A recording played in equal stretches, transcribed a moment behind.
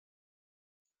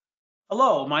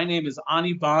Hello, my name is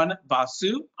Anirban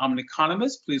Basu. I'm an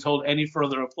economist. Please hold any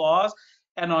further applause.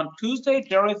 And on Tuesday,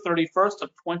 January 31st of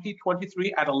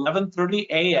 2023 at 11:30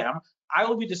 a.m., I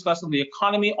will be discussing the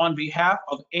economy on behalf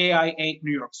of AIA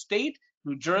New York State,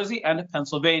 New Jersey, and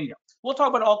Pennsylvania. We'll talk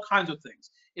about all kinds of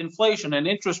things: inflation and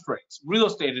interest rates, real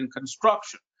estate and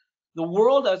construction, the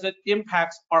world as it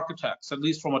impacts architects, at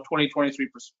least from a 2023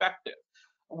 perspective.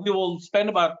 We will spend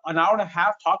about an hour and a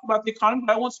half talking about the economy,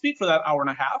 but I won't speak for that hour and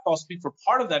a half. I'll speak for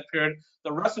part of that period.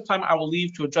 The rest of the time I will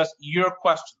leave to address your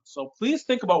questions. So please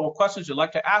think about what questions you'd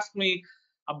like to ask me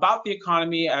about the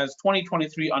economy as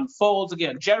 2023 unfolds.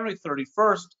 Again, January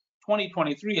 31st,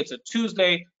 2023, it's a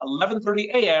Tuesday,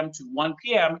 11:30 a.m. to 1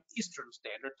 p.m. Eastern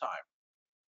Standard Time.